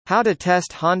How to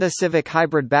test Honda Civic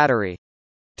hybrid battery.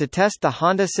 To test the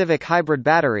Honda Civic hybrid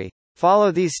battery,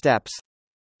 follow these steps.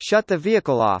 Shut the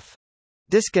vehicle off.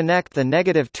 Disconnect the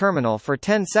negative terminal for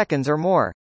 10 seconds or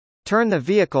more. Turn the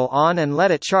vehicle on and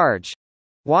let it charge.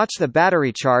 Watch the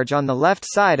battery charge on the left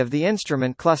side of the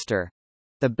instrument cluster.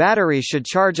 The battery should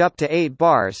charge up to 8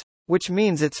 bars, which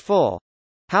means it's full.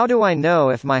 How do I know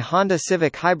if my Honda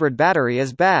Civic hybrid battery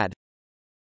is bad?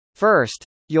 First,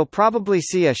 you'll probably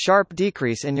see a sharp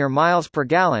decrease in your miles per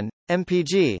gallon,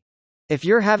 (mpg). If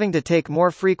you're having to take more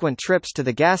frequent trips to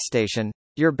the gas station,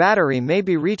 your battery may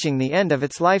be reaching the end of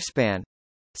its lifespan.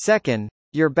 Second,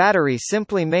 your battery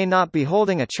simply may not be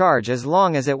holding a charge as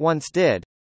long as it once did.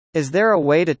 Is there a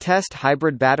way to test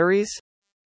hybrid batteries?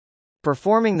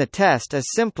 Performing the test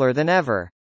is simpler than ever.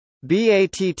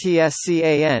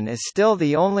 BATTSCAN is still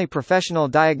the only professional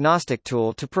diagnostic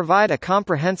tool to provide a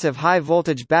comprehensive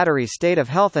high-voltage battery state of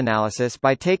health analysis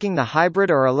by taking the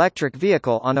hybrid or electric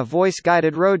vehicle on a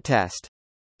voice-guided road test.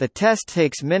 The test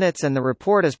takes minutes and the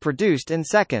report is produced in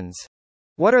seconds.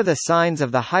 What are the signs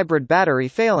of the hybrid battery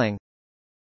failing?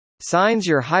 Signs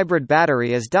your hybrid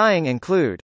battery is dying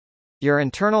include: your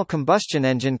internal combustion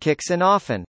engine kicks in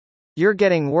often. You're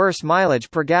getting worse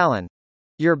mileage per gallon.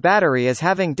 Your battery is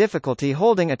having difficulty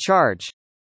holding a charge.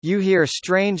 You hear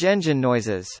strange engine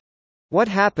noises. What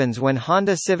happens when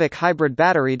Honda Civic hybrid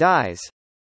battery dies?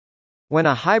 When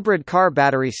a hybrid car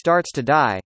battery starts to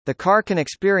die, the car can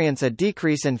experience a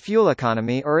decrease in fuel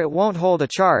economy or it won't hold a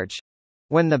charge.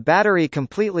 When the battery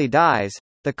completely dies,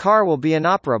 the car will be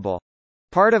inoperable.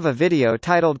 Part of a video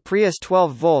titled Prius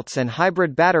 12 volts and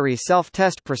hybrid battery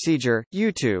self-test procedure,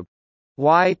 YouTube.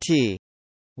 YT.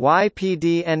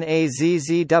 YPDNAZZWGQ.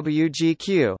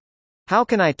 How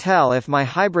can I tell if my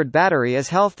hybrid battery is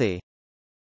healthy?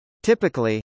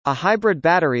 Typically, a hybrid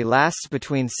battery lasts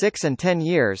between 6 and 10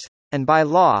 years, and by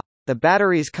law, the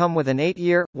batteries come with an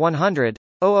 8-year,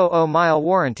 100,000-mile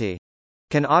warranty.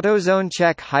 Can AutoZone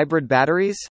check hybrid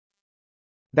batteries?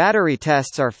 Battery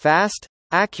tests are fast,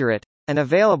 accurate, and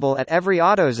available at every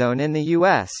AutoZone in the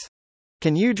U.S.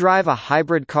 Can you drive a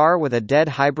hybrid car with a dead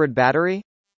hybrid battery?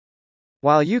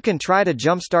 While you can try to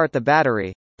jumpstart the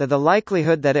battery, the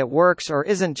likelihood that it works or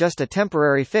isn't just a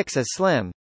temporary fix is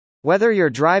slim. Whether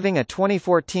you're driving a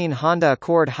 2014 Honda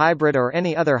Accord hybrid or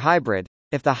any other hybrid,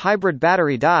 if the hybrid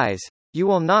battery dies, you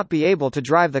will not be able to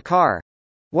drive the car.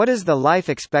 What is the life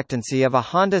expectancy of a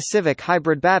Honda Civic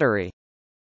hybrid battery?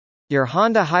 Your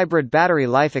Honda hybrid battery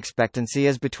life expectancy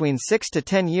is between 6 to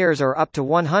 10 years or up to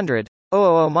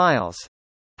 100,000 miles.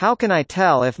 How can I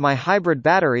tell if my hybrid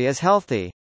battery is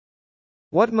healthy?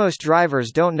 What most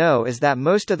drivers don't know is that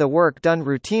most of the work done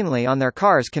routinely on their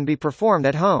cars can be performed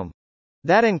at home.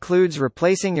 That includes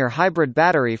replacing your hybrid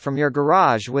battery from your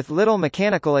garage with little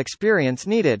mechanical experience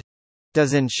needed.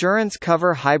 Does insurance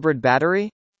cover hybrid battery?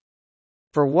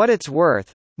 For what it's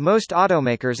worth, most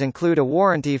automakers include a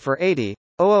warranty for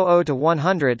 80,000 to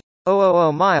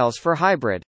 100,000 miles for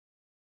hybrid.